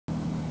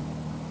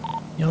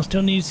Y'all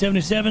still need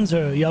 77s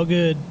or y'all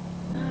good?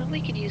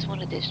 We could use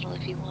one additional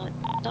if you want.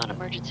 Not an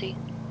emergency.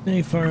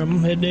 Any firm,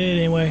 I'm headed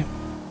anyway.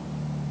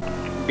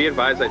 Be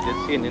advised, I did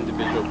see an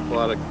individual pull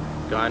out a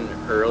gun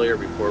earlier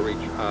before we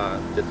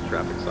did the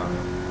traffic stop.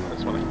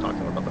 That's what I'm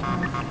talking about.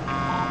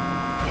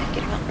 Yeah,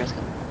 get him out, Fresco.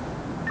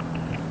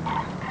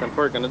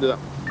 10-4, gonna do that.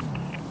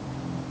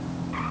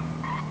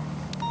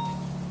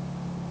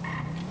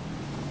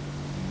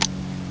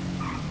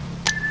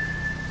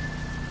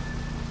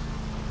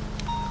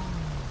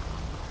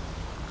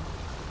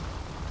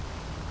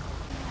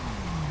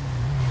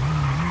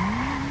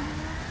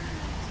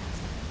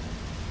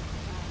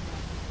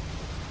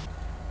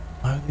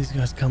 Why did these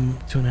guys come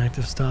to an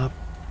active stop?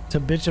 To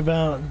bitch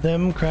about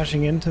them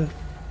crashing into...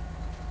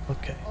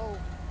 Okay. Oh,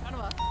 front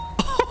of us.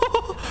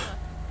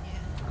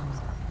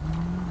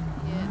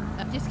 Yeah,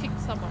 I've just kicked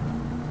someone.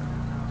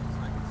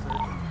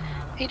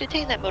 Hey,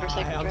 detain that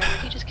motorcycle driver.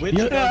 He just kicked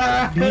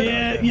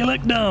Yeah, you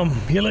look dumb.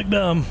 You look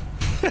dumb.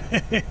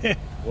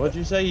 What'd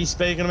you say? You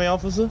speaking to me,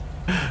 officer?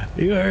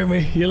 You heard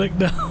me. You look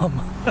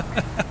dumb.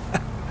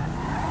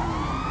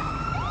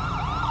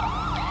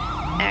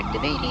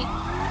 Activating.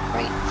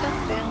 Right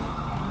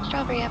southbound.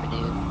 Strawberry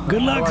Avenue.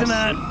 Good luck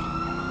tonight.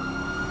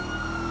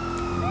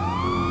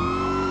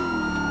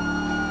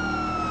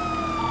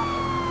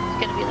 It's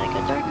gonna be like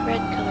a dark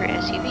red color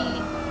SUV.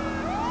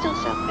 Still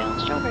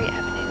southbound Strawberry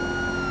Avenue.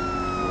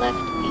 Left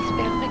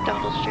eastbound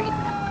McDonald Street.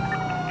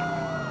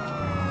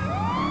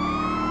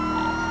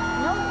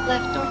 No,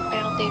 left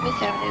northbound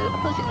Davis Avenue.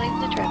 Opposing lanes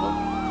to travel.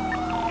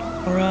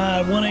 All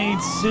right,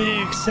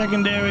 186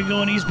 secondary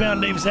going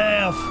eastbound Davis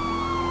Ave.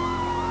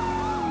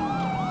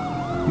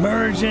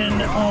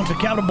 Merging onto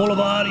Capitol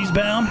Boulevard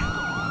eastbound.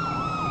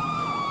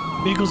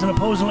 Vehicles in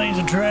opposing lanes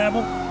of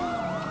travel.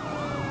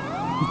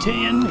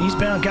 10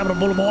 eastbound Capitol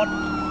Boulevard.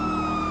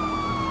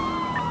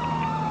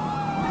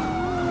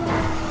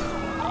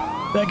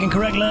 Back in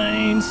correct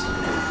lanes.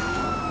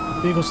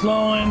 Vehicle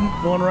slowing,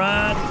 going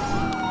right.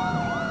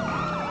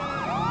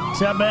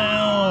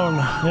 Southbound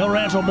El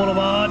Rancho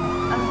Boulevard.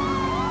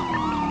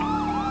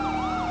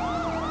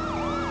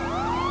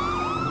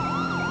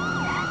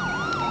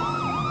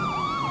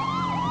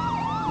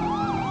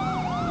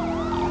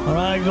 All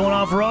right, going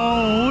off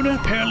road,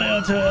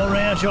 parallel to El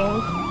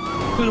Rancho,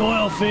 through the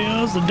oil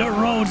fields, the dirt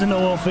roads in the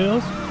oil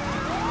fields.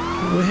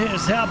 We hit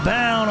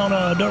southbound on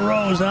the dirt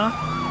roads now.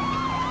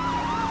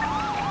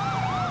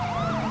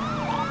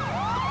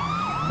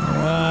 All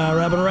right,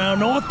 wrapping around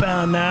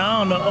northbound now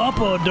on the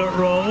upper dirt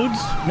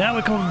roads. Now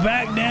we're coming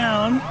back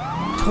down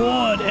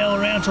toward El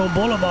Rancho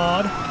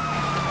Boulevard.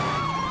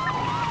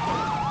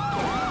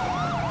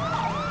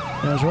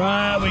 That's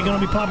right, we're gonna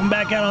be popping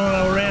back out on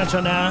El Rancho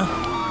now.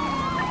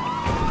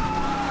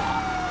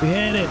 We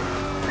hit it.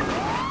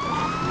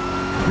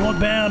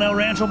 Northbound El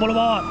Rancho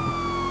Boulevard.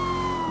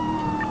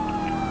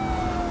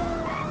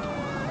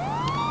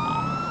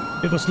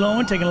 Vehicle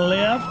slowing, taking a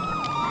left.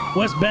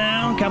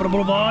 Westbound Capitol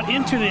Boulevard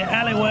into the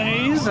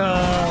alleyways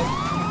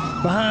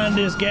behind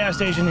this gas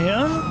station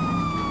here.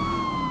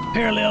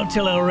 Parallel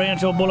to El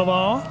Rancho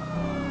Boulevard.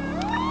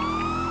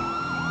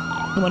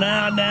 Coming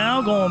out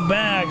now, going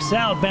back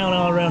southbound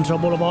El Rancho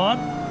Boulevard.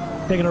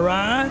 Taking a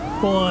right,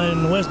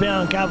 going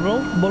westbound Capitol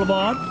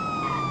Boulevard.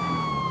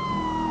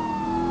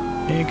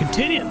 And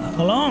continuing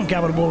along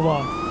Capitol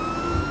Boulevard.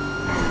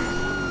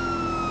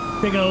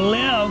 Taking a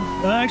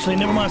left, actually,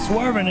 never mind,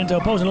 swerving into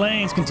opposing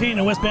lanes,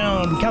 continuing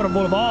westbound Capitol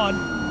Boulevard.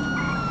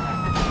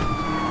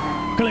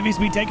 Curly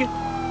V-speed, take it.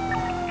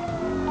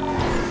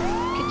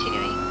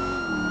 Continuing.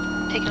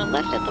 Taking a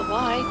left at the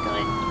Y,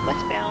 going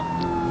westbound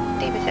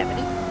Davis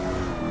Avenue.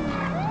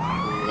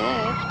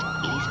 Left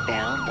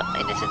eastbound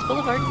Innocence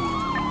Boulevard.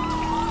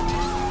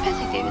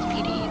 Passing Davis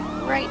PD.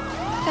 Right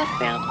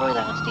southbound Roy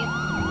Lowenstein.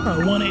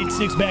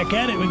 186 back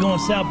at it. We're going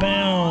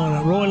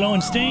southbound Roy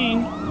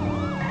Lowenstein.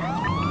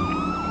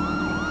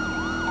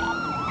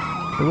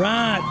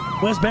 Right,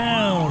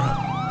 westbound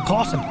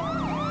Carson.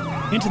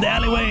 Into the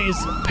alleyways,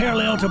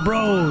 parallel to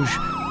Broge.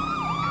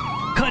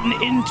 Cutting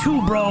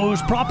into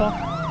Broge proper.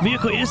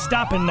 Vehicle is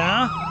stopping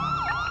now.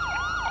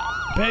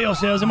 Prepare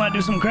yourselves, it might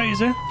do something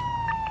crazy.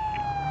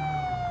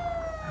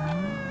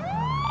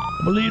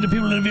 I believe the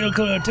people in the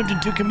vehicle are attempting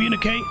to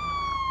communicate.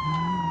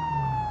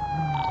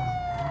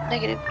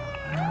 Negative.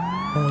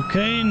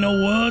 Okay, no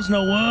words,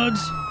 no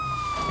words.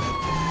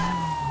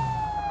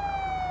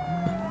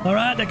 All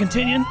right, they're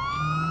continuing.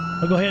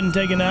 I'll go ahead and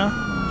take it now.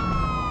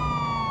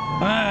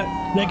 All right,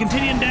 they're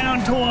continuing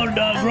down toward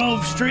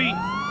Grove Street.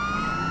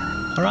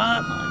 All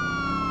right,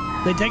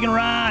 they're taking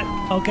right.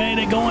 Okay,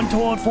 they're going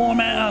toward Form,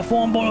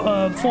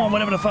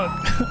 whatever the fuck,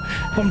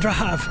 Form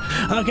Drive.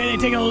 Okay, they're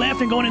taking a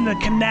left and going in the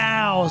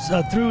canals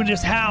through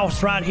this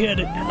house right here,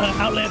 the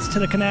outlets to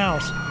the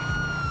canals.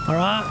 All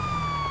right.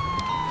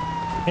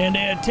 And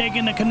they're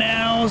taking the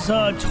canals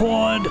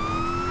toward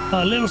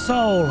Little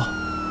Soul.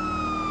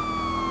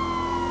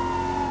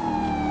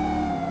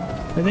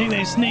 They think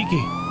they're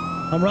sneaky.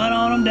 I'm right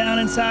on them down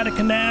inside the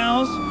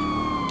canals,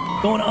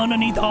 going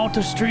underneath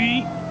Alta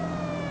Street.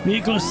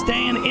 Vehicle is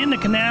staying in the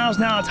canals.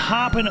 Now it's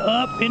hopping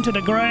up into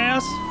the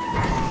grass.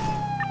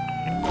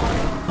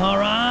 All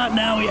right,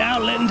 now we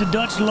outlet into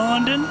Dutch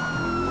London,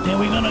 and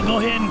we're gonna go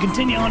ahead and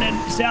continue on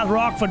that South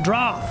Rockford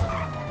Drive.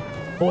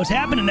 What's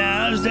happening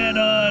now is that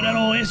that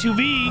old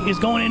SUV is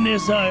going in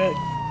this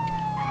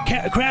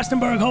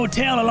Krastenberg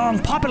Hotel along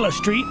Popular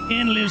Street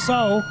in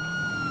Lisseau.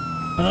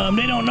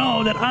 They don't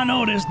know that I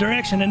know this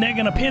direction, and they're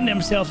gonna pin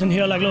themselves in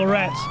here like little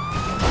rats.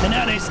 And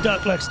now they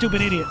stuck like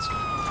stupid idiots.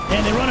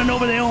 And they're running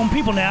over their own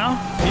people now.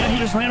 Yeah, he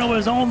just ran over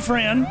his own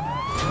friend.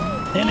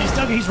 And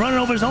he's running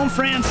over his own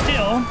friend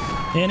still.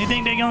 And they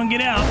think they're gonna get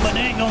out, but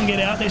they ain't gonna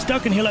get out. They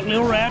stuck in here like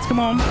little rats. Come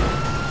on.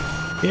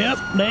 Yep,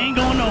 they ain't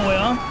going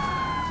nowhere.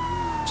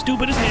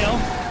 Stupid as hell.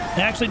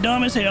 Actually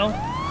dumb as hell.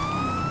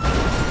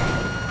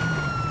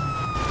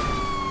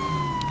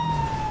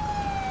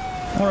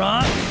 All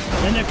right.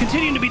 And they're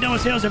continuing to be dumb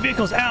as hell as their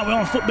vehicle's out. We're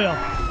on football.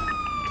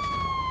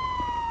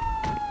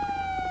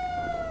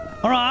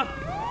 All right.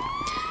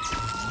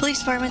 Police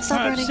department, stop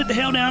running. Sit the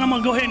hell down. I'm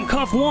gonna go ahead and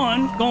cuff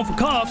one. Going for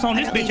cuffs on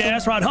this bitch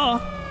ass right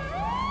here.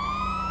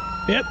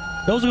 Yep,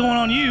 those are going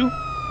on you.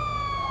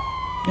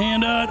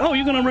 And oh,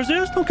 you're gonna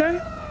resist?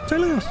 Okay. Say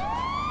less.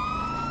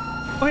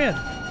 Go ahead.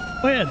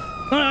 Go ahead.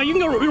 You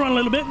can go run a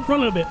little bit. Run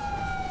a little bit.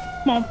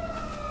 Come on.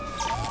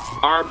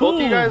 Are both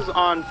of you guys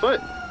on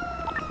foot?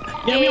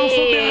 Yeah, we on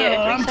foot.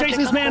 I'm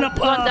chasing this man up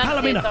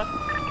Palomino.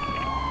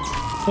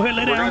 Go ahead,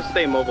 lay down. We're gonna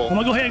stay mobile. I'm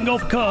gonna go ahead and go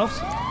for cuffs.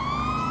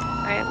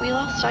 Alright, we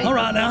lost sight of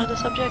one of the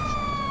subjects.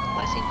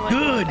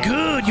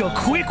 Good. You're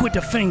quick with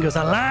the fingers.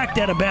 I like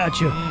that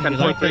about you. You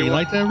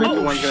like that, Rick?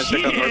 Oh,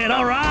 shit.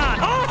 All right.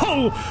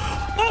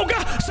 Oh,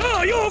 God.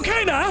 Sir, you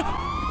okay now?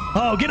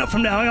 Oh, get up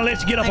from now. I'm going to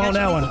let you get up on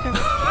that one.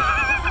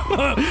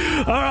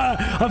 All right.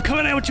 I'm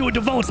coming out with you with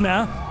the votes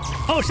now.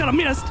 Oh, shit. I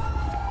missed.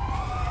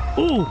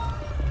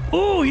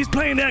 Ooh, he's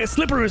playing that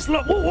slippery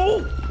slope.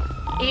 Ooh.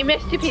 You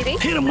missed you, PD.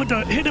 Hit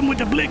him with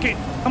the blicky.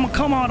 I'm going to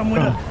come on him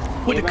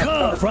with the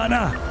cuff right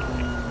now.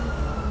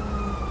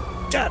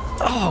 God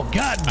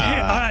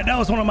damn. All right, that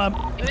was one of my,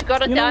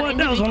 you know what?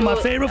 That was one of my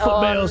favorite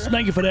footballs.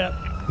 Thank you for that.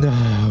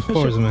 Of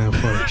course, man,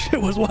 of course. Shit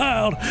was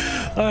wild.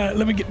 All right,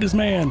 let me get this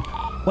man.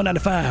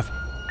 195.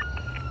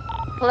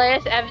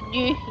 Players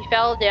Avenue, he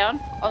fell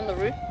down on the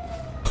roof.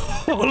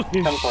 Holy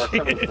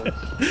shit.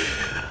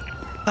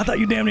 I thought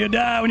you damn near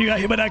died when you got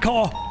hit by that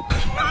car.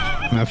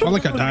 Man, I felt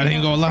like I died, I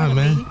ain't gonna lie,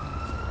 man.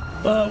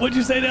 What'd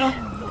you say now?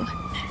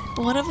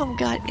 One of them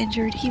got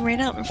injured. He ran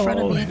out in front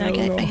of me and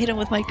I hit him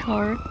with my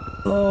car.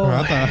 Oh,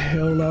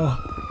 hell no.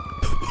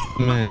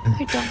 Man.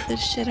 I dumped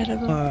this shit out of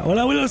him. Well,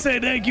 I will say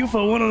thank you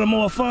for one of the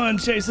more fun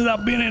chases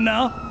I've been in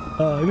now.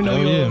 Even though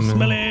you're a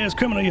smelly ass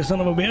criminal, you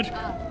son of a bitch.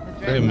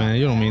 Hey, man,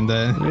 you don't mean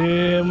that.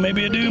 Yeah,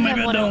 maybe I do,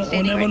 maybe I don't.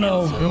 We'll never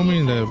know. You don't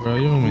mean that, bro.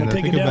 You don't mean that.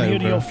 Take it down here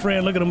to your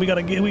friend. Look at him. We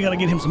gotta get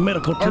him some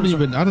medical I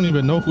don't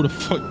even know who the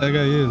fuck that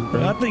guy is,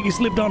 bro. I think he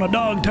slipped on a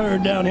dog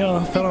turd down here,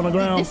 fell on the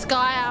ground. This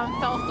guy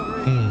fell off the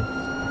roof.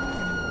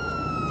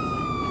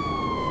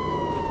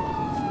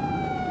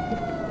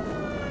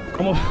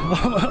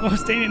 I'm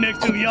standing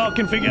next to you. Y'all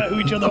can figure out who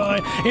each other are.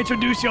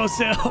 Introduce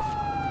yourself.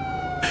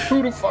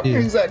 Who the fuck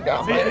is that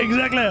guy? Yeah,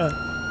 exactly.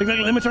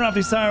 Let me turn off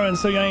these sirens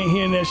so y'all ain't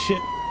hearing that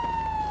shit.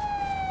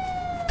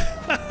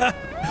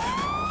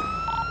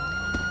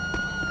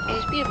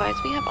 Hey, be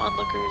advised, we have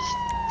onlookers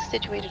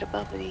situated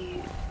above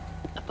the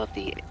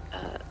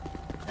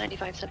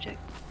 95 subject.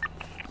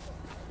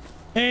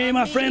 Hey,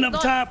 my friend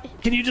up top,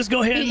 can you just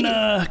go ahead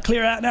and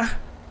clear out now?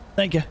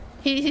 Thank you.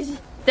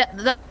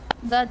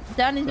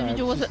 That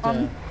individual was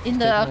in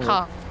the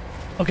car.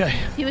 Okay.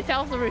 He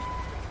fell off the roof.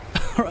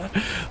 All right.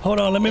 Hold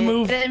on, let me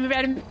move.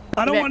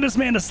 I don't want this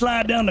man to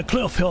slide down the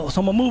cliff hill,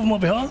 so I'm gonna move him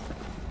over here.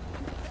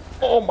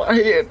 Oh my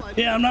head.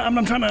 Yeah,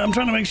 I'm trying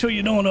to make sure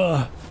you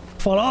don't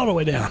fall all the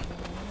way down.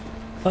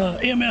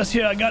 EMS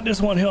here, I got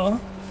this one here.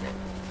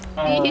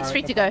 He's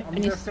free to go.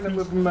 I'm just gonna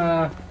move him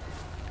a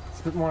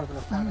bit more to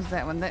the front. Who's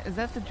that one? Is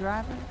that the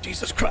driver?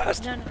 Jesus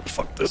Christ. No.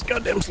 Fuck this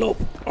goddamn slope.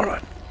 All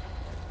right.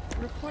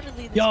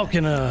 Reportedly, Y'all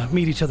can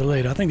meet each other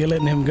later. I think they're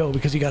letting him go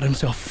because he got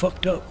himself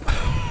fucked up.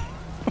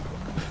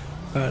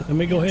 All right, let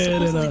me go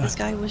ahead and this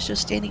guy was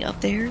just standing up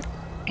there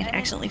and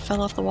accidentally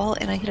fell off the wall,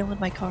 and I hit him with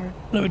my car.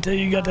 let me tell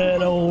you, you got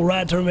that old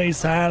right to remain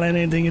silent.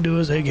 Anything you do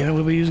is say,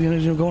 we'll be using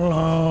it going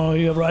along.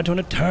 You have a right to an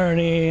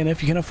attorney, and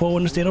if you can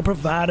afford it, the state will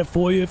provide it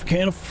for you. If you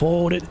can't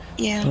afford it,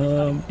 Yeah.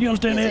 you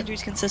understand His that?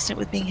 injury's consistent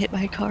with being hit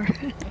by a car.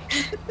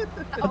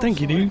 I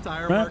think you do.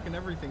 Right? And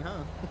everything,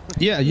 huh?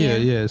 Yeah.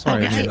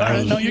 Sorry.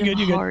 No, you're good.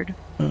 Hard.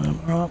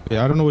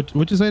 Yeah, I don't know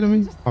what you say to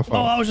me. Oh,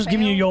 I was just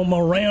giving you your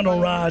Miranda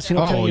rights,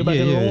 telling you about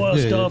the lower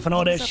stuff and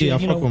all that shit. Yeah, I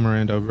fuck with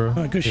Miranda, bro. All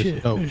right, good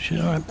shit. Dope. Good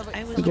shit. All right,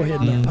 go ahead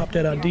and pop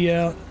that ID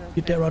out.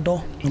 Get that right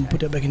there and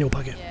put that back in your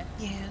pocket.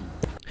 Yeah.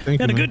 Thank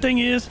Yeah, you, the man. good thing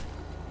is,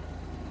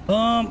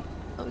 Oh,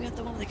 we got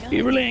the one with the gun.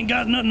 you really ain't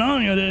got nothing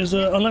on you. There's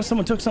unless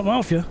someone took something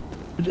off you.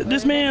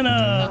 This man,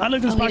 I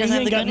looked in his pocket. He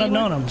ain't got nothing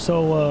on him.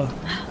 So,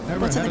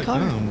 Never What's in had the a car?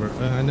 gun, bro.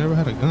 I never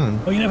had a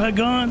gun. oh, you never had a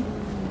gun?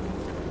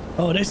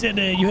 Oh, they said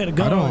that you had a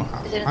gun.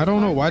 I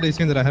don't know why they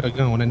saying that I had a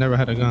gun when I never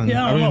had a gun.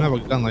 Yeah, I don't even have a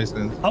gun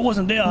license. I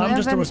wasn't there. I'm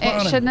just a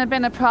respondent. It shouldn't have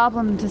been a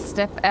problem to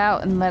step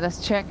out and let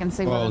us check and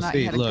see whether or not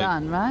you had a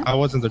gun, right? I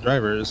wasn't the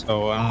driver,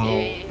 so I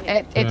don't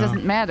know. It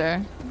doesn't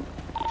matter.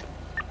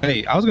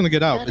 Hey, I was gonna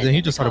get out, but then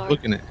he just started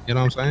booking it. You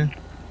know what I'm saying?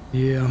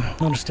 Yeah,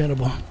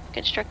 understandable.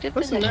 Constructive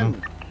Listen, possession.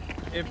 man,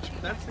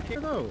 if that's the case,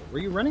 though, were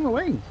you running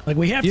away? Like,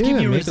 we have to give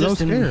you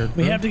resisting. Scared,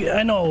 we have to,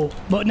 I know,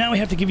 but now we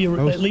have to give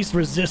you at least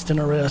resist an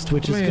arrest,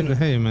 which is gonna...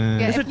 Hey, man.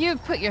 Yeah, if you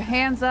put your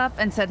hands up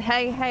and said,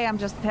 hey, I'm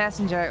just a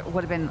passenger, it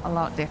would have been a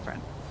lot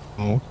different.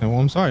 Oh, okay. Well,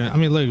 I'm sorry. I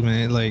mean, look,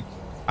 man, like,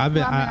 I've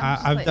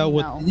dealt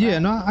with... Yeah,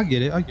 right? no, I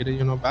get it,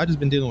 you know, but I just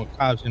been dealing with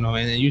cops, you know,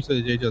 and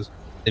usually they just...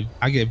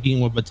 I get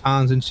beaten with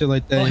batons and shit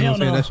like that, you know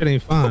what I'm saying? That shit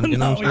ain't fun, you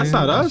know what I'm saying? That's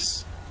not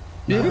us.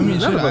 Yeah, I mean,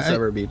 none of us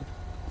ever beat.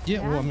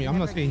 Yeah, well, I mean, I'm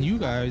not saying you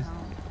guys.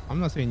 I'm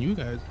not saying you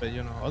guys, but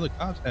you know, other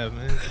cops have,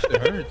 man. That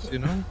shit hurts, you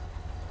know.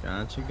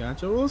 Gotcha.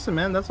 Well, listen,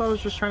 man, that's what I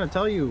was just trying to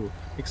tell you,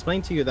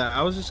 explain to you that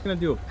I was just gonna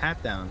do a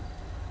pat down.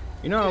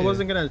 You know, I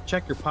wasn't gonna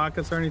check your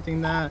pockets or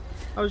anything. That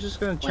I was just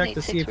gonna check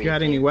to see if you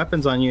had any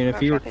weapons on you, and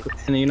if you were,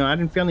 and you know, I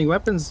didn't feel any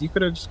weapons. You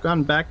could have just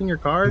gone back in your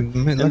car,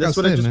 man, and like this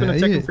would have just been a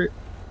ticket for.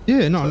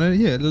 Yeah, no,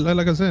 yeah,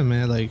 like I said,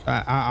 man, like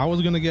I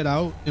was gonna get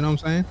out. You know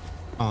what I'm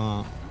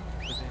saying?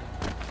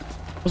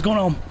 What's going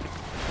on?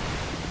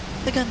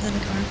 The gun's in the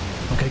car.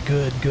 Okay,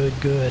 good.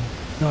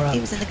 All right. He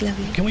was in the glove.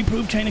 Can we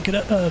prove chain of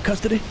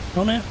custody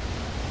on that?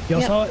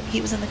 Y'all saw it?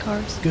 He was in the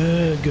cars.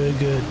 Good.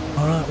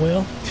 All right,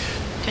 well.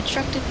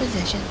 Constructive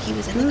possession. He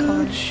was in the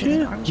car. Good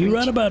shit. You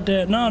right about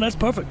that. No, that's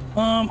perfect.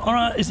 All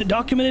right. Is it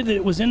documented that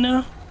it was in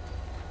there?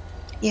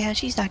 Yeah,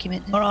 she's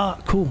documented. All right,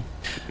 cool.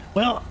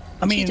 Well,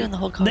 I mean, doing the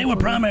whole they were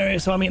primary,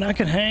 so I mean, I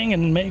can hang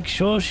and make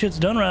sure shit's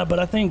done right, but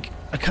I think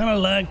I kind of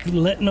like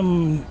letting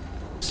them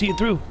see it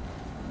through.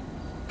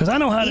 Because I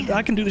know how to,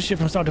 I can do this shit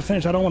from start to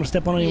finish. I don't want to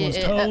step on anyone's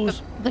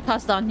toes.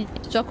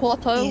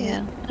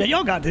 Yeah,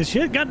 y'all got this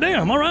shit.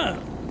 Goddamn, all right.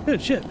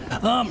 Good shit.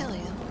 Hell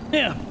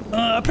yeah.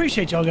 I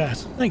appreciate y'all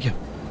guys. Thank you.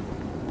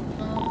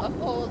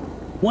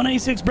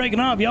 186 breaking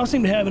off. Y'all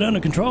seem to have it under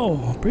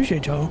control.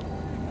 Appreciate y'all.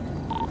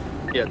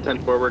 Yeah,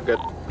 10-4, we're good.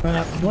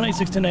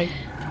 186 10-8.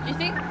 You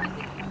think?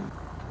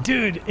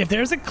 Dude, if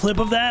there's a clip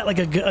of that, like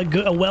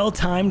a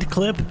well-timed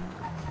clip,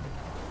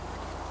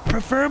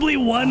 preferably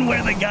one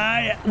where like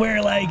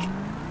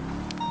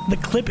the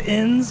clip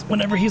ends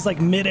whenever he's like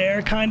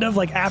mid-air, kind of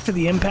like after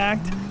the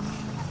impact,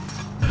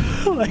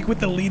 like with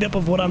the lead up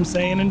of what I'm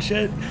saying and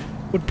shit,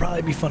 would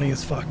probably be funny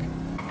as fuck.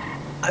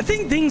 I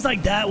think things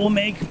like that will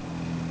make,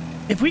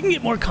 if we can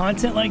get more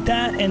content like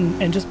that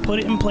and just put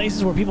it in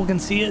places where people can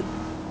see it,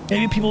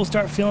 maybe people will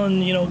start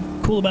feeling, you know,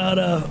 cool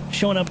about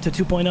showing up to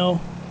 2.0.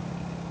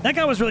 That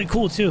guy was really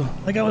cool too.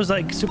 That guy was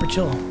like super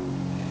chill.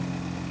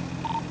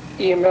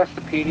 EMS,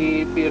 the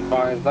PD, be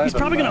advised. He's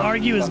probably gonna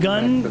argue his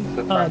gun,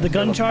 the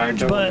gun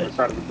charge, but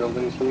of the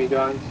buildings from you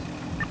guys.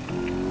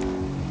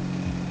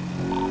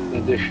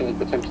 Additionally,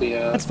 potentially,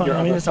 that's fine.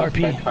 I mean, it's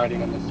RP.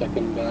 Hiding on the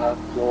second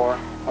floor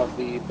of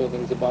the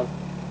buildings above.